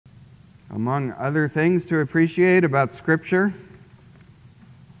Among other things to appreciate about Scripture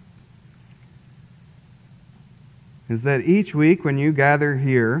is that each week when you gather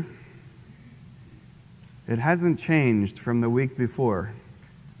here, it hasn't changed from the week before.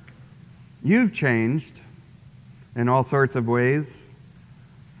 You've changed in all sorts of ways,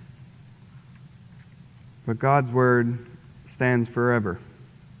 but God's Word stands forever.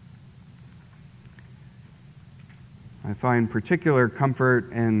 I find particular comfort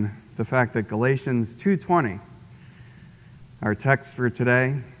in the fact that Galatians 2:20, our text for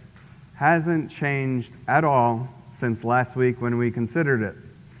today, hasn't changed at all since last week when we considered it.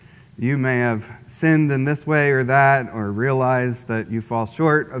 You may have sinned in this way or that, or realized that you fall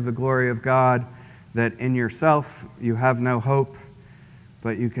short of the glory of God, that in yourself you have no hope,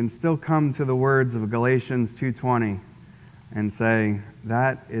 but you can still come to the words of Galatians 2:20 and say,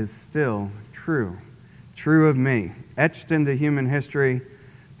 that is still true. True of me, etched into human history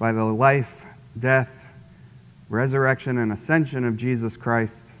by the life, death, resurrection, and ascension of Jesus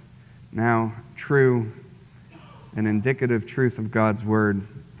Christ, now true and indicative truth of God's Word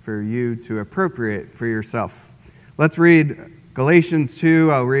for you to appropriate for yourself. Let's read Galatians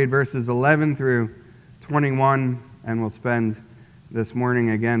 2. I'll read verses 11 through 21, and we'll spend this morning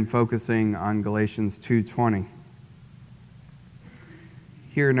again focusing on Galatians 2:20.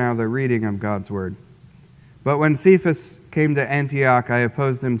 Hear now the reading of God's Word. But when Cephas came to Antioch, I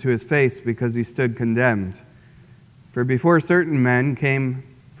opposed him to his face because he stood condemned. For before certain men came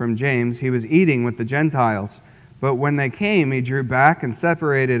from James, he was eating with the Gentiles. But when they came, he drew back and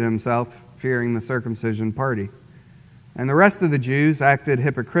separated himself, fearing the circumcision party. And the rest of the Jews acted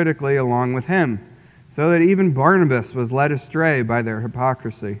hypocritically along with him, so that even Barnabas was led astray by their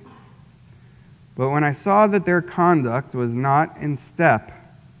hypocrisy. But when I saw that their conduct was not in step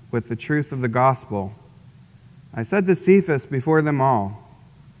with the truth of the gospel, I said to Cephas before them all,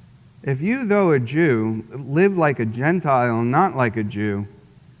 if you, though a Jew, live like a Gentile and not like a Jew,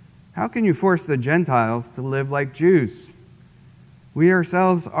 how can you force the Gentiles to live like Jews? We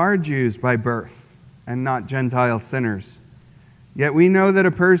ourselves are Jews by birth and not Gentile sinners. Yet we know that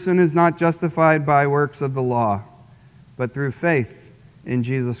a person is not justified by works of the law, but through faith in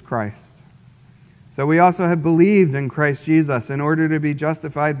Jesus Christ. So we also have believed in Christ Jesus in order to be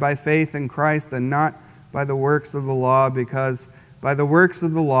justified by faith in Christ and not by the works of the law, because by the works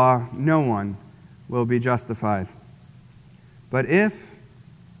of the law no one will be justified. But if,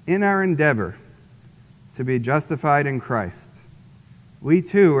 in our endeavor to be justified in Christ, we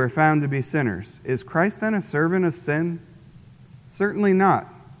too are found to be sinners, is Christ then a servant of sin? Certainly not.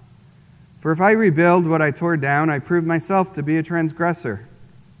 For if I rebuild what I tore down, I prove myself to be a transgressor.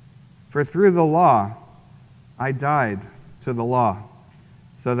 For through the law I died to the law,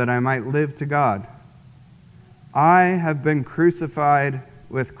 so that I might live to God. I have been crucified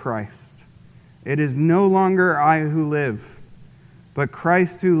with Christ. It is no longer I who live, but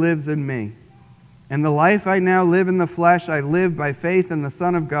Christ who lives in me. And the life I now live in the flesh, I live by faith in the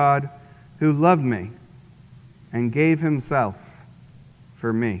Son of God, who loved me and gave himself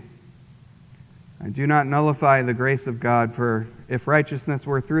for me. I do not nullify the grace of God, for if righteousness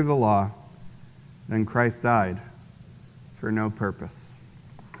were through the law, then Christ died for no purpose.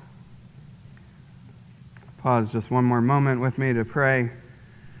 Pause just one more moment with me to pray.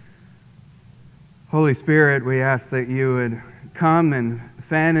 Holy Spirit, we ask that you would come and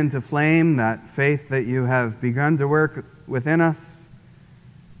fan into flame that faith that you have begun to work within us.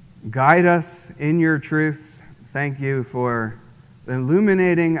 Guide us in your truth. Thank you for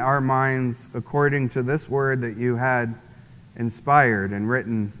illuminating our minds according to this word that you had inspired and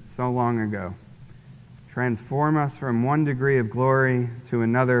written so long ago. Transform us from one degree of glory to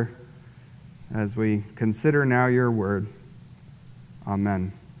another as we consider now your word.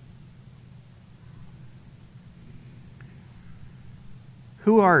 Amen.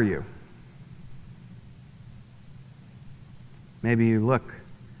 Who are you? Maybe you look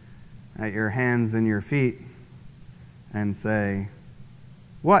at your hands and your feet and say,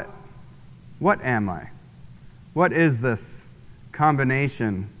 What am I? What is this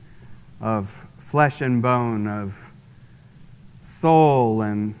combination of flesh and bone, of soul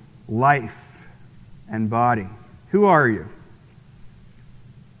and life and body? Who are you?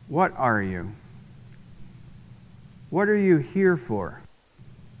 What are you? What are you here for?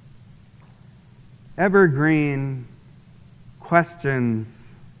 Evergreen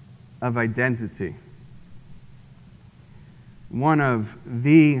questions of identity. One of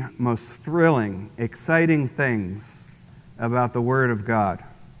the most thrilling, exciting things about the Word of God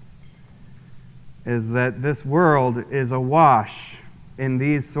is that this world is awash in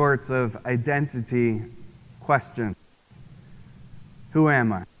these sorts of identity questions. Who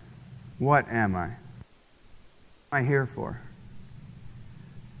am I? what am I? What am I here for?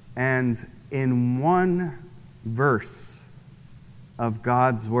 And in one verse of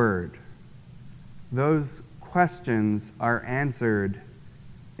God's Word, those questions are answered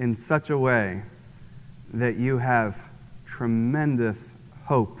in such a way that you have tremendous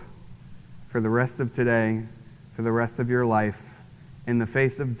hope for the rest of today, for the rest of your life, in the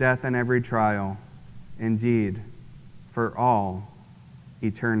face of death and every trial, indeed, for all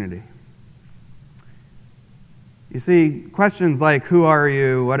eternity. You see, questions like, who are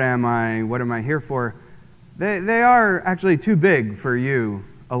you, what am I here for, they are actually too big for you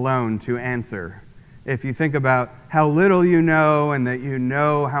alone to answer. If you think about how little you know and that you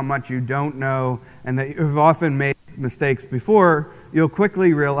know how much you don't know and that you've often made mistakes before, you'll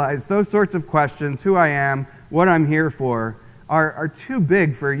quickly realize those sorts of questions, who I am, what I'm here for, are too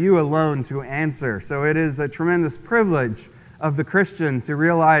big for you alone to answer. So it is a tremendous privilege of the Christian to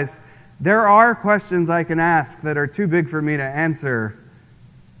realize there are questions I can ask that are too big for me to answer,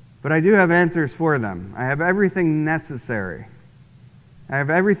 but I do have answers for them. I have everything necessary. I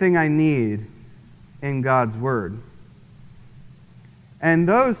have everything I need in God's Word. And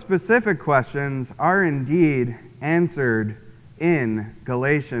those specific questions are indeed answered in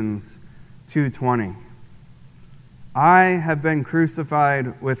Galatians 2:20. I have been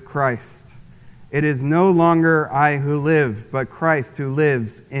crucified with Christ. It is no longer I who live, but Christ who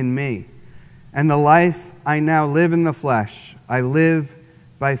lives in me. And the life I now live in the flesh, I live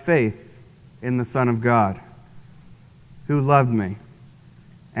by faith in the Son of God, who loved me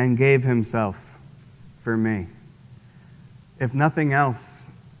and gave himself for me. If nothing else,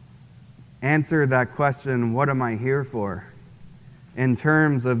 answer that question, what am I here for, in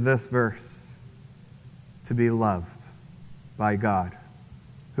terms of this verse: to be loved by God,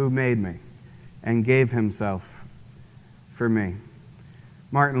 who made me and gave himself for me.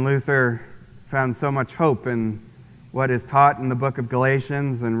 Martin Luther found so much hope in what is taught in the book of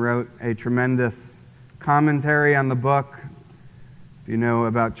Galatians and wrote a tremendous commentary on the book. If you know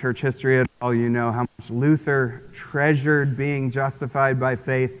about church history at all, you know how much Luther treasured being justified by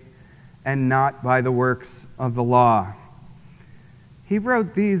faith and not by the works of the law. He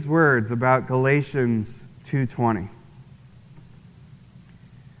wrote these words about Galatians 2:20.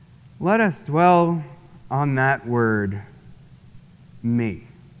 Let us dwell on that word, me.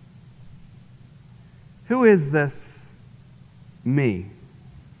 Who is this me?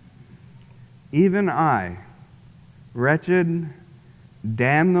 Even I, wretched,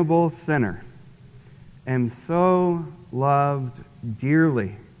 damnable sinner, am so loved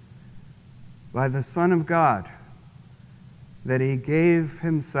dearly by the Son of God that he gave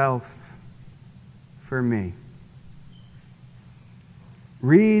himself for me.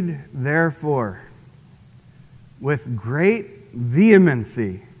 Read, therefore, with great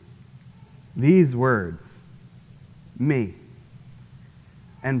vehemency these words, me,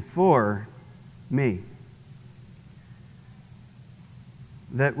 and for me,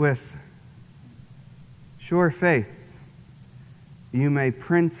 that with sure faith you may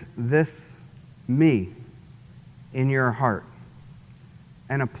print this me in your heart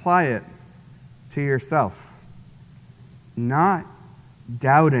and apply it to yourself, not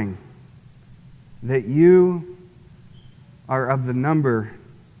doubting that you are of the number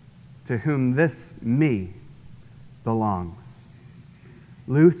to whom this me belongs.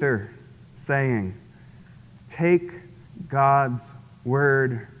 Luther saying, take God's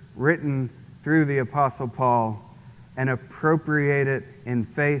word written through the Apostle Paul and appropriate it in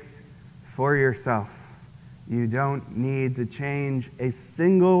faith for yourself. You don't need to change a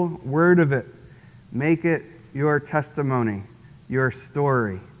single word of it. Make it your testimony, your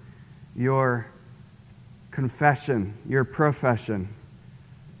story, your confession, your profession.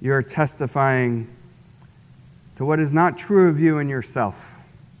 You're testifying to what is not true of you and yourself,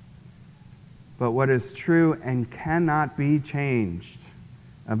 but what is true and cannot be changed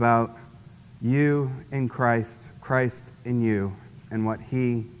about you in Christ, Christ in you, and what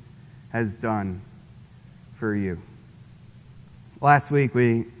he has done for you. Last week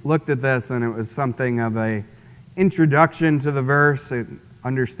we looked at this, and it was something of an introduction to the verse,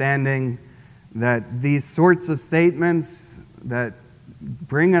 understanding that these sorts of statements that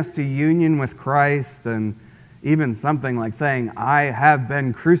bring us to union with Christ, and even something like saying, I have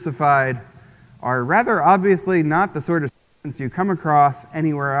been crucified, are rather obviously not the sort of statements you come across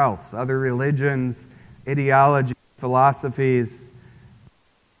anywhere else. Other religions, ideologies, philosophies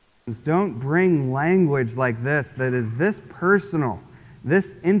don't bring language like this that is this personal,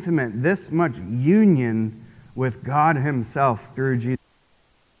 this intimate, this much union with God himself through Jesus.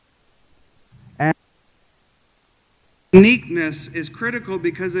 And uniqueness is critical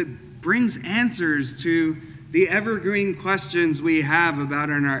because it brings answers to the evergreen questions we have about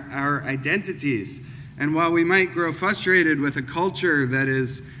our identities. And while we might grow frustrated with a culture that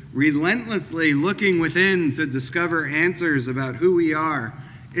is relentlessly looking within to discover answers about who we are,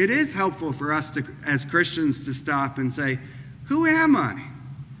 it is helpful for us as Christians to stop and say, who am I?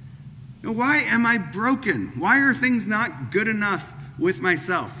 Why am I broken? Why are things not good enough with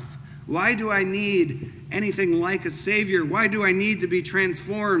myself? Why do I need anything like a Savior? Why do I need to be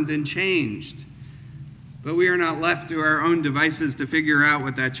transformed and changed? But we are not left to our own devices to figure out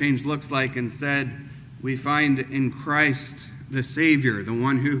what that change looks like. Instead, we find in Christ the Savior, the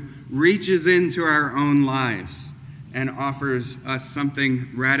one who reaches into our own lives and offers us something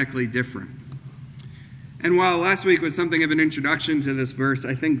radically different. And while last week was something of an introduction to this verse,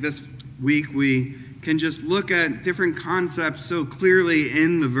 I think this week we can just look at different concepts so clearly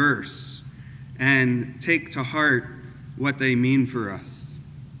in the verse and take to heart what they mean for us.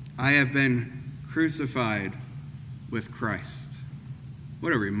 I have been crucified with Christ.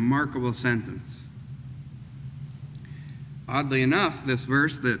 What a remarkable sentence. Oddly enough, this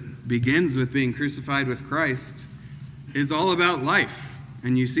verse that begins with being crucified with Christ is all about life.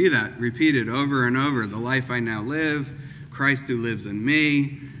 And you see that repeated over and over. The life I now live, Christ who lives in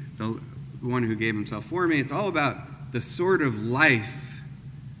me, the one who gave himself for me. It's all about the sort of life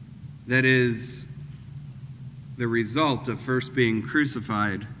that is the result of first being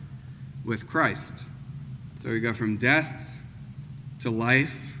crucified with Christ. So we go from death to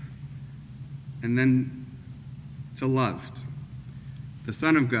life and then to loved. The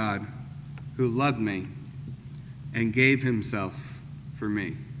Son of God who loved me and gave himself for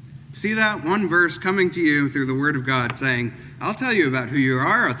me. See that? One verse coming to you through the Word of God saying, I'll tell you about who you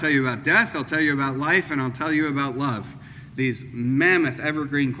are, I'll tell you about death, I'll tell you about life, and I'll tell you about love. These mammoth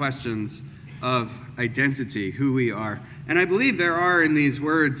evergreen questions of identity, who we are. And I believe there are in these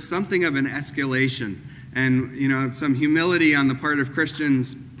words something of an escalation and, some humility on the part of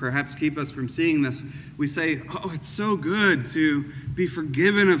Christians perhaps keep us from seeing this. We say, oh, it's so good to be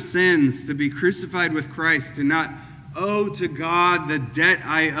forgiven of sins, to be crucified with Christ, to not owe to God the debt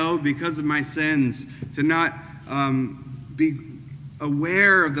I owe because of my sins, to not be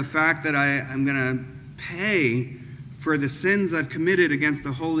aware of the fact that I'm going to pay for the sins I've committed against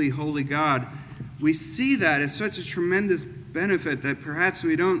the holy, holy God. We see that as such a tremendous benefit that perhaps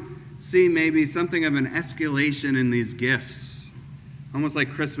we don't see maybe something of an escalation in these gifts. Almost like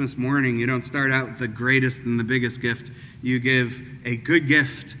Christmas morning, you don't start out with the greatest and the biggest gift. You give a good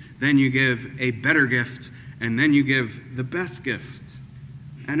gift, then you give a better gift, and then you give the best gift.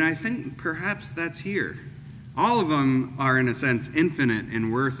 And I think perhaps that's here. All of them are, in a sense, infinite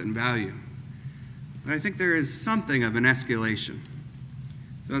in worth and value. But I think there is something of an escalation.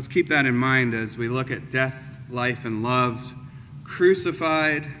 So let's keep that in mind as we look at death, life, and loved,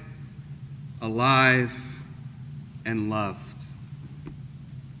 crucified, alive, and loved.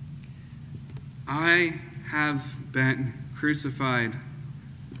 I have been crucified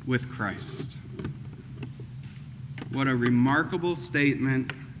with Christ. What a remarkable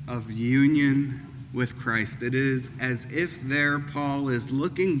statement of union with Christ. It is as if there Paul is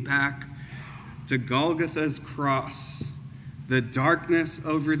looking back to Golgotha's cross, the darkness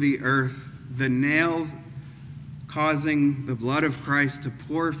over the earth, the nails causing the blood of Christ to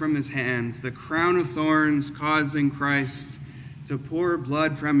pour from his hands, the crown of thorns causing Christ to pour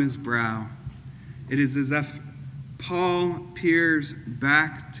blood from his brow. It is as if Paul peers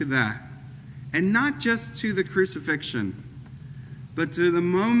back to that, and not just to the crucifixion, but to the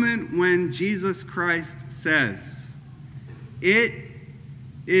moment when Jesus Christ says, "It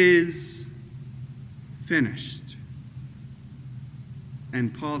is finished."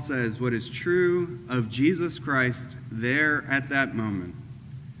 And Paul says what is true of Jesus Christ there at that moment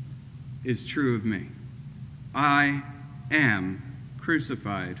is true of me. I am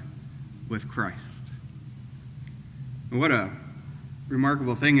crucified with Christ. And what a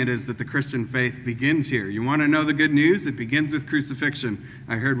remarkable thing it is that the Christian faith begins here. You want to know the good news? It begins with crucifixion.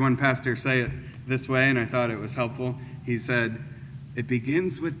 I heard one pastor say it this way, and I thought it was helpful. He said, it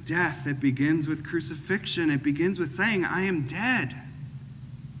begins with death. It begins with crucifixion. It begins with saying, I am dead.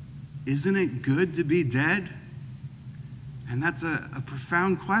 Isn't it good to be dead? And that's a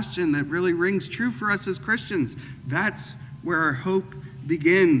profound question that really rings true for us as Christians. That's where our hope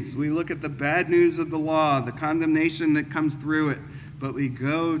begins. We look at the bad news of the law, the condemnation that comes through it, but we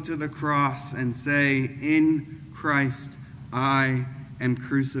go to the cross and say, in Christ, I am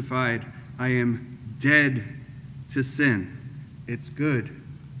crucified. I am dead to sin. It's good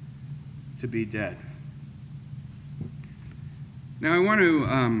to be dead. Now I want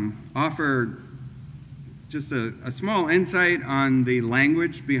to offer just a small insight on the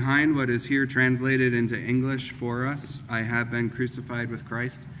language behind what is here translated into English for us. I have been crucified with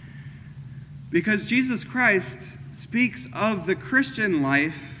Christ. Because Jesus Christ speaks of the Christian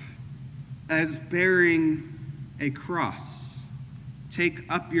life as bearing a cross.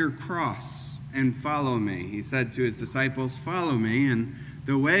 Take up your cross and follow me. He said to his disciples, follow me. And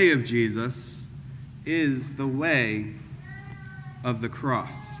the way of Jesus is the way of the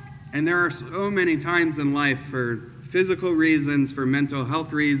cross. And there are so many times in life, for physical reasons, for mental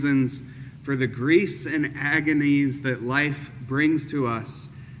health reasons, for the griefs and agonies that life brings to us,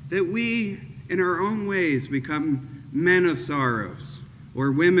 that we, in our own ways, become men of sorrows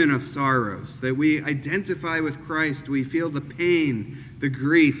or women of sorrows, that we identify with Christ. We feel the pain, the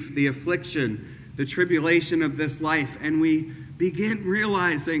grief, the affliction, the tribulation of this life, and we begin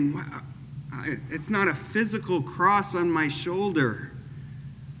realizing, wow, it's not a physical cross on my shoulder,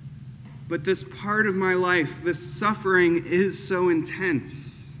 but this part of my life, this suffering is so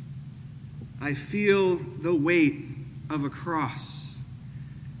intense. I feel the weight of a cross.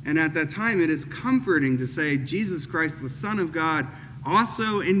 And at that time, it is comforting to say, Jesus Christ, the Son of God,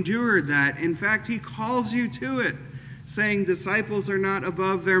 also endured that. In fact, he calls you to it, saying, disciples are not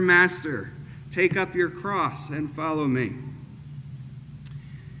above their master. Take up your cross and follow me.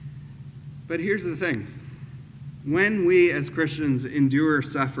 But here's the thing. When we as Christians endure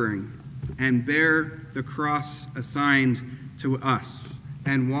suffering and bear the cross assigned to us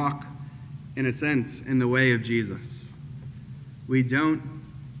and walk, in a sense, in the way of Jesus, we don't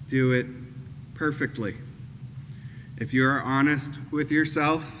do it perfectly. If you are honest with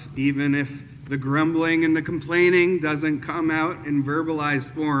yourself, even if the grumbling and the complaining doesn't come out in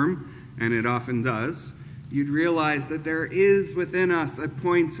verbalized form, and it often does, you'd realize that there is within us at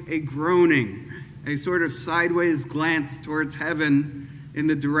points a groaning, a sort of sideways glance towards heaven in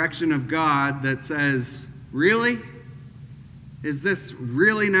the direction of God that says, really? Is this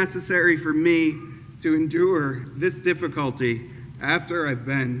really necessary for me to endure this difficulty after I've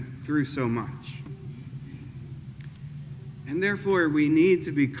been through so much? And therefore, we need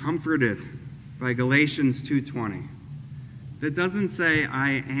to be comforted by Galatians 2:20. That doesn't say,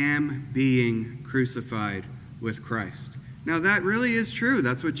 I am being crucified with Christ. Now, that really is true.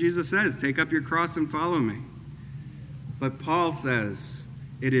 That's what Jesus says. Take up your cross and follow me. But Paul says,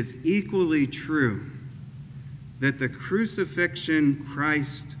 it is equally true that the crucifixion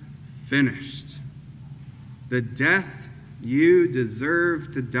Christ finished, the death you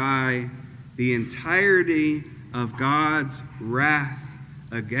deserve to die, the entirety of God's wrath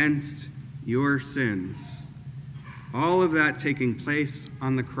against your sins, all of that taking place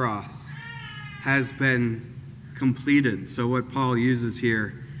on the cross has been completed. So what Paul uses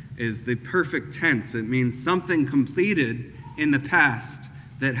here is the perfect tense. It means something completed in the past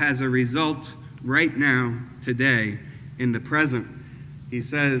that has a result right now, today, in the present. He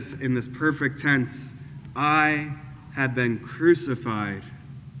says in this perfect tense, I have been crucified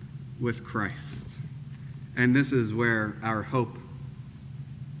with Christ. And this is where our hope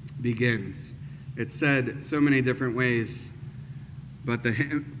begins. It's said so many different ways, but the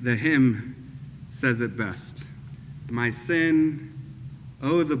hymn says it best. My sin,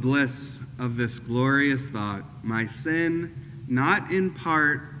 oh, the bliss of this glorious thought, my sin, not in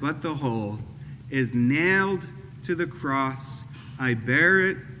part, but the whole, is nailed to the cross. I bear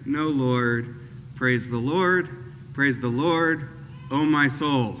it, no Lord. Praise the Lord, O my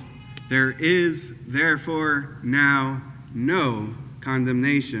soul. There is, therefore, now no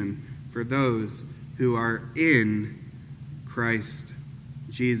condemnation for those who are in Christ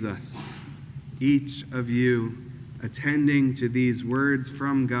Jesus. Each of you attending to these words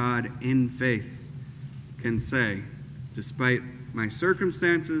from God in faith can say, despite my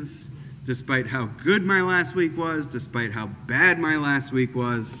circumstances, despite how good my last week was, despite how bad my last week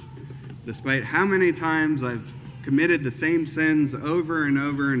was, despite how many times I've committed the same sins over and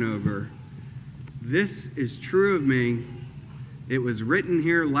over and over, this is true of me. It was written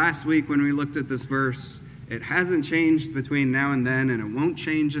here last week when we looked at this verse. It hasn't changed between now and then, and it won't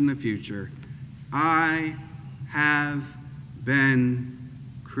change in the future. I have been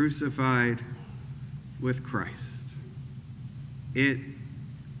crucified with Christ. It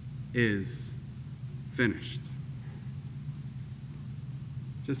is finished.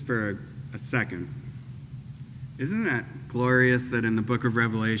 Just for a second, isn't that glorious that in the book of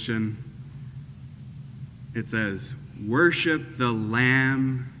Revelation it says, worship the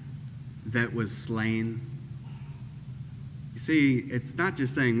Lamb that was slain? You see, it's not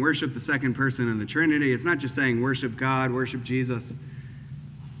just saying worship the second person of the Trinity. It's not just saying worship God, worship Jesus.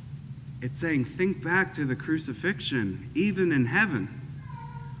 It's saying think back to the crucifixion, even in heaven,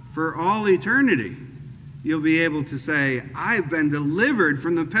 for all eternity. you'll be able to say, I've been delivered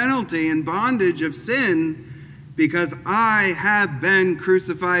from the penalty and bondage of sin because I have been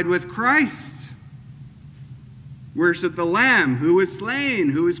crucified with Christ. Worship the Lamb who was slain,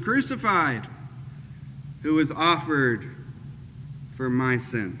 who was crucified, who was offered for my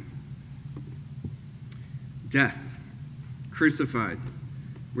sin. Death, crucified.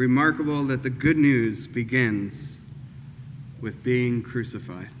 Remarkable that the good news begins with being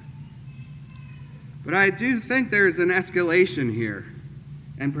crucified. But I do think there is an escalation here,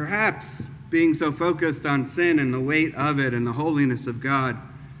 and perhaps being so focused on sin and the weight of it and the holiness of God,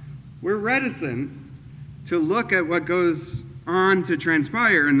 we're reticent to look at what goes on to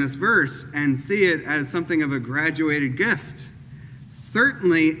transpire in this verse and see it as something of a graduated gift.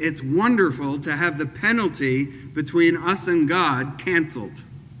 Certainly, it's wonderful to have the penalty between us and God canceled.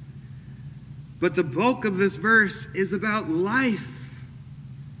 But the bulk of this verse is about life.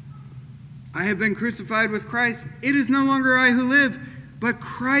 I have been crucified with Christ. It is no longer I who live, but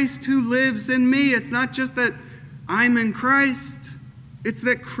Christ who lives in me. It's not just that I'm in Christ. It's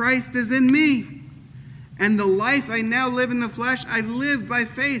that Christ is in me. And the life I now live in the flesh, I live by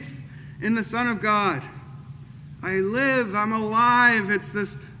faith in the Son of God. I'm alive. It's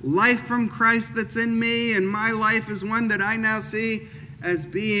this life from Christ that's in me, and my life is one that I now see as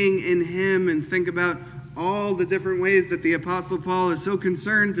being in him. And think about all the different ways that the Apostle Paul is so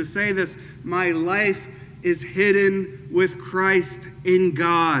concerned to say this. My life is hidden with Christ in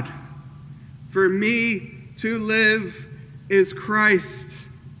God. For me to live is Christ.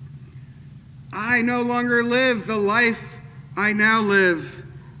 I no longer live. The life I now live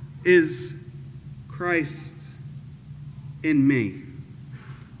is Christ in me.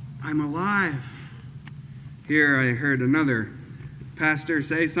 I'm alive. Here I heard another pastor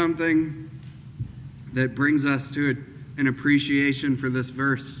say something that brings us to an appreciation for this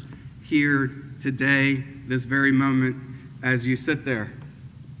verse here today, this very moment, as you sit there.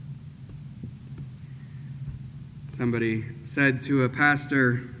 Somebody said to a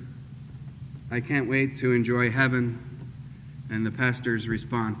pastor, I can't wait to enjoy heaven. And the pastor's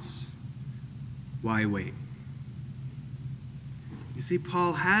response, why wait? You see,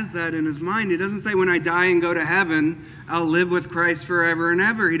 Paul has that in his mind. He doesn't say, when I die and go to heaven, I'll live with Christ forever and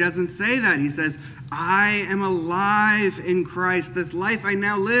ever. He doesn't say that. He says, I am alive in Christ. This life I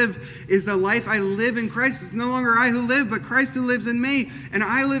now live is the life I live in Christ. It's no longer I who live, but Christ who lives in me. And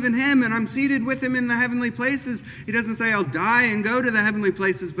I live in him, and I'm seated with him in the heavenly places. He doesn't say I'll die and go to the heavenly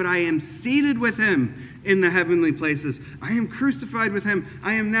places, but I am seated with him in the heavenly places. I am crucified with him.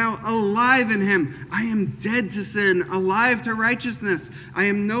 I am now alive in him. I am dead to sin, alive to righteousness. I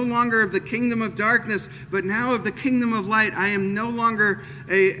am no longer of the kingdom of darkness, but now of the kingdom of light. I am no longer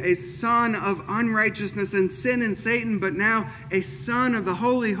a son of unrighteousness and sin and Satan, but now a son of the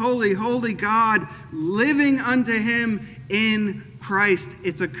holy, holy, holy God, living unto him in Christ.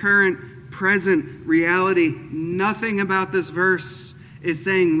 It's a current, present reality. Nothing about this verse is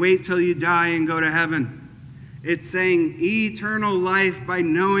saying, wait till you die and go to heaven. It's saying eternal life by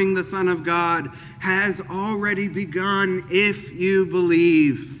knowing the Son of God has already begun if you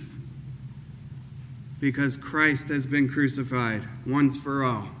believe. Because Christ has been crucified once for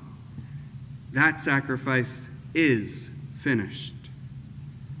all. That sacrifice is finished.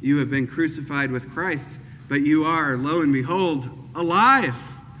 You have been crucified with Christ, but you are, lo and behold,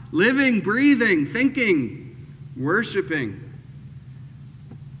 alive, living, breathing, thinking, worshiping.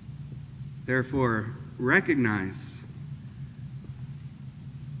 Therefore, recognize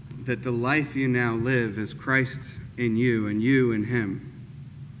that the life you now live is Christ in you and you in him.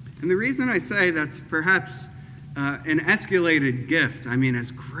 And the reason I say that's perhaps an escalated gift,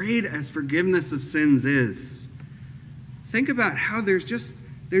 as great as forgiveness of sins is, think about how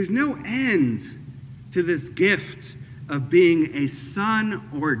there's no end to this gift of being a son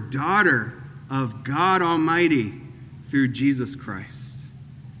or daughter of God Almighty through Jesus Christ.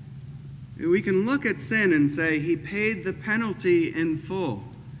 We can look at sin and say, he paid the penalty in full.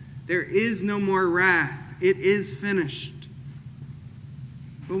 There is no more wrath. It is finished.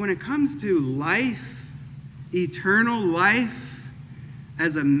 But when it comes to life, eternal life,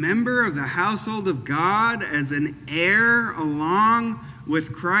 as a member of the household of God, as an heir along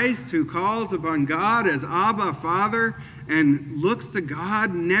with Christ who calls upon God as Abba, Father, and looks to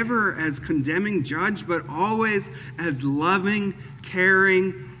God never as condemning judge, but always as loving,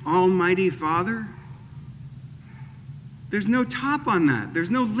 caring, Almighty Father, there's no top on that.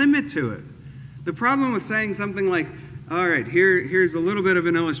 There's no limit to it. The problem with saying something like, all right, here's a little bit of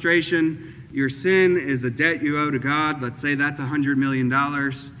an illustration. Your sin is a debt you owe to God. Let's say that's $100 million.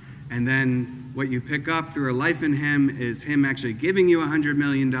 And then what you pick up through a life in him is him actually giving you $100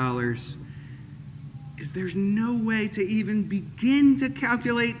 million. is there's no way to even begin to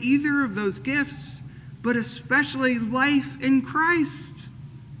calculate either of those gifts, but especially life in Christ.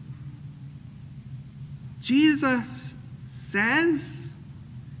 Jesus says,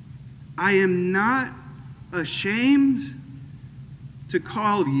 I am not ashamed to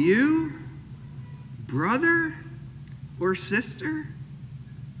call you brother or sister.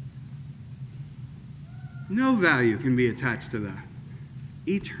 No value can be attached to that.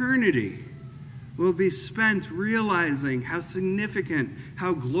 Eternity will be spent realizing how significant,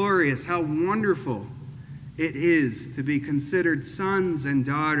 how glorious, how wonderful it is to be considered sons and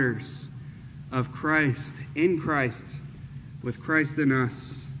daughters of Christ, in Christ, with Christ in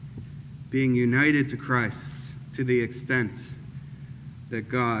us, being united to Christ to the extent that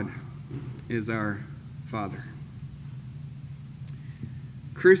God is our Father.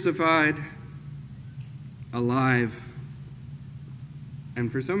 Crucified, alive, and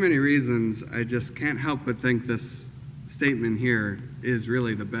for so many reasons, I just can't help but think this statement here is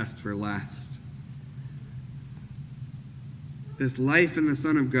really the best for last. This life in the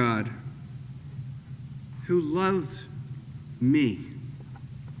Son of God, who loved me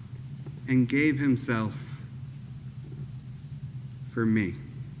and gave himself for me.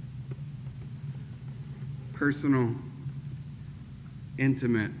 Personal,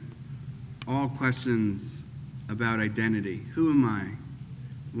 intimate, all questions about identity. Who am I?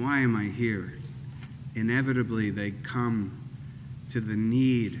 Why am I here? Inevitably, they come to the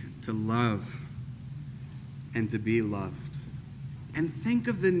need to love and to be loved. And think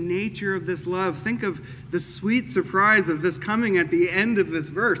of the nature of this love. Think of the sweet surprise of this coming at the end of this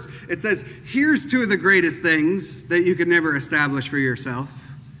verse. It says, here's two of the greatest things that you could never establish for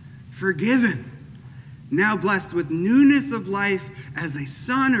yourself. Forgiven. Now blessed with newness of life as a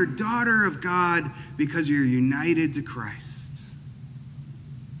son or daughter of God because you're united to Christ.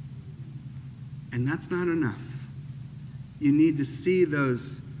 And that's not enough. You need to see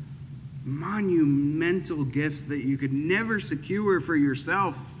those monumental gifts that you could never secure for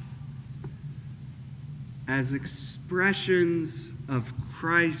yourself as expressions of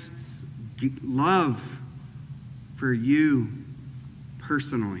Christ's love for you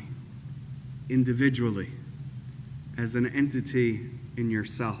personally, individually, as an entity in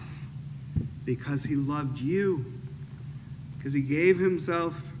yourself, because he loved you, because he gave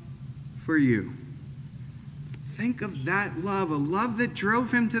himself for you. Think of that love, a love that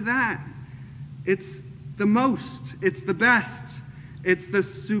drove him to that. It's the most, it's the best, it's the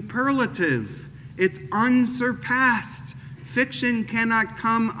superlative, it's unsurpassed. Fiction cannot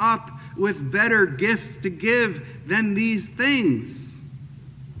come up with better gifts to give than these things.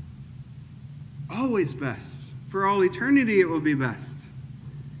 Always best. For all eternity it will be best.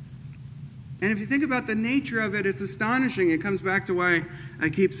 And if you think about the nature of it, it's astonishing. It comes back to why I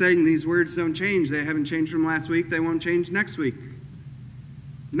keep saying these words don't change. They haven't changed from last week. They won't change next week.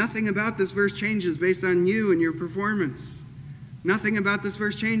 Nothing about this verse changes based on you and your performance. Nothing about this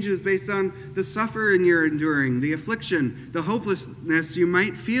verse changes based on the suffering you're enduring, the affliction, the hopelessness you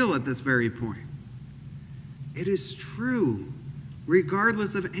might feel at this very point. It is true,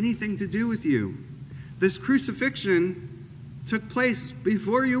 regardless of anything to do with you. This crucifixion took place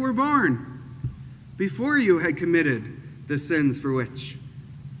before you were born, before you had committed the sins for which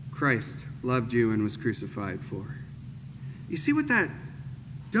Christ loved you and was crucified for. You see what that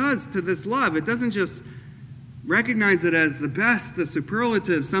does to this love? It doesn't just recognize it as the best, the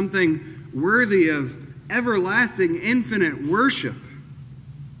superlative, something worthy of everlasting, infinite worship.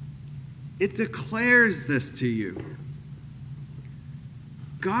 It declares this to you.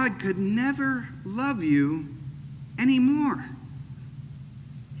 God could never love you anymore.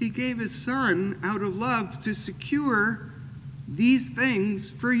 He gave his son out of love to secure these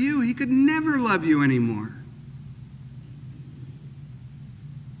things for you. He could never love you anymore.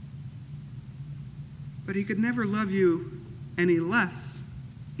 But he could never love you any less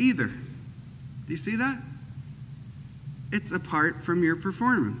either. Do you see that? It's apart from your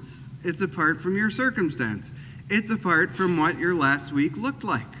performance. It's apart from your circumstance. It's apart from what your last week looked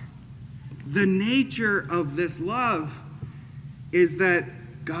like. The nature of this love is that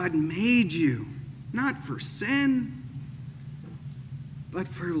God made you, not for sin, but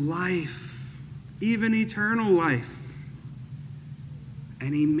for life, even eternal life.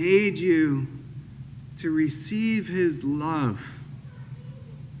 And he made you to receive his love.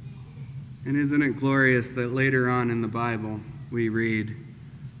 And isn't it glorious that later on in the Bible we read,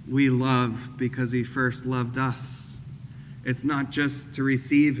 we love because he first loved us. It's not just to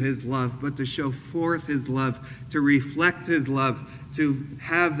receive his love, but to show forth his love, to reflect his love, to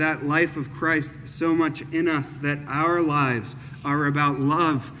have that life of Christ so much in us that our lives are about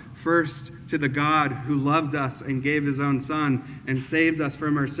love first to the God who loved us and gave his own Son and saved us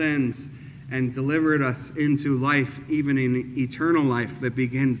from our sins and delivered us into life, even in eternal life that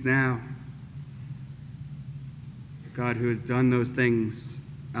begins now. God who has done those things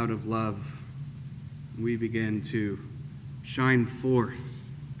out of love, we begin to shine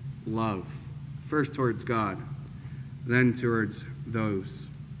forth love, first towards God, then towards those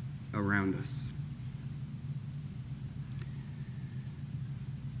around us.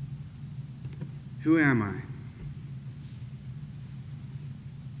 Who am I?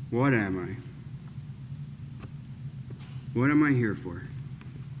 What am I? What am I here for?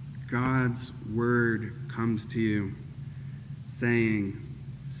 God's word comes to you saying,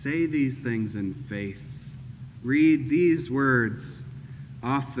 say these things in faith. Read these words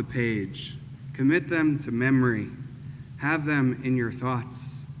off the page. Commit them to memory. Have them in your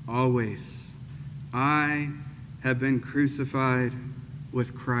thoughts always. I have been crucified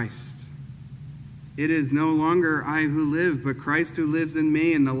with Christ. It is no longer I who live, but Christ who lives in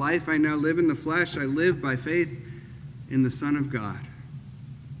me. And the life I now live in the flesh, I live by faith in the Son of God.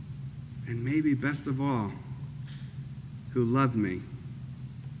 And maybe best of all, who loved me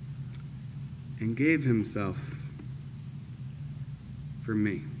and gave himself for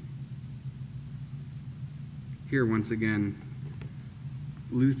me. Here once again,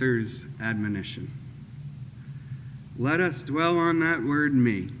 Luther's admonition. Let us dwell on that word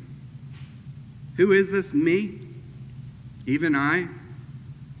me. Who is this me? Even I,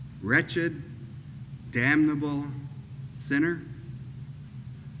 wretched, damnable sinner?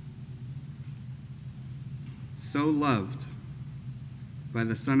 So loved by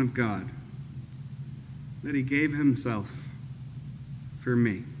the Son of God that he gave himself for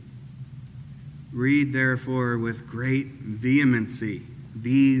me. Read therefore with great vehemency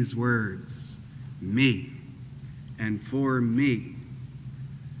these words, me, and for me,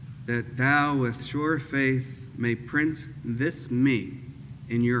 that thou with sure faith may print this me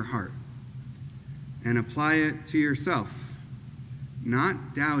in your heart and apply it to yourself,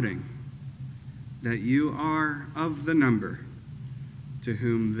 not doubting that you are of the number to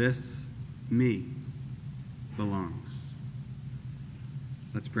whom this me belongs.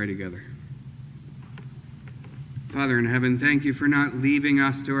 Let's pray together. Father in heaven, thank you for not leaving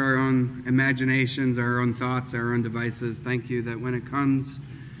us to our own imaginations, our own thoughts, our own devices. Thank you that when it comes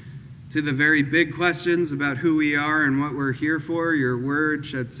to the very big questions about who we are and what we're here for, your word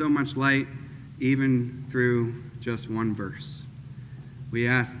sheds so much light, even through just one verse. We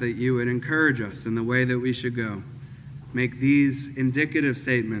ask that you would encourage us in the way that we should go. Make these indicative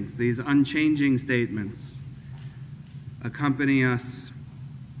statements, these unchanging statements, accompany us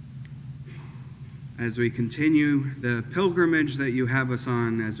as we continue the pilgrimage that you have us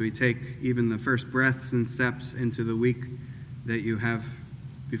on, as we take even the first breaths and steps into the week that you have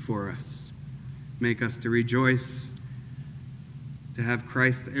before us. Make us to rejoice, to have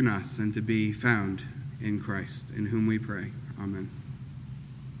Christ in us, and to be found in Christ, in whom we pray. Amen.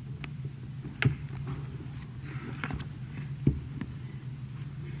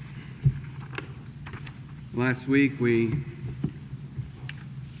 Last week we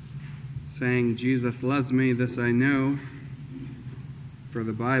sang, Jesus loves me, this I know, for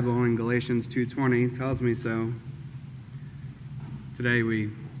the Bible in Galatians 2:20 tells me so. Today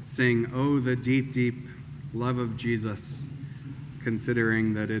we sing, oh, the deep, deep love of Jesus,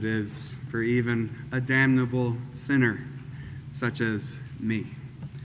 considering that it is for even a damnable sinner such as me.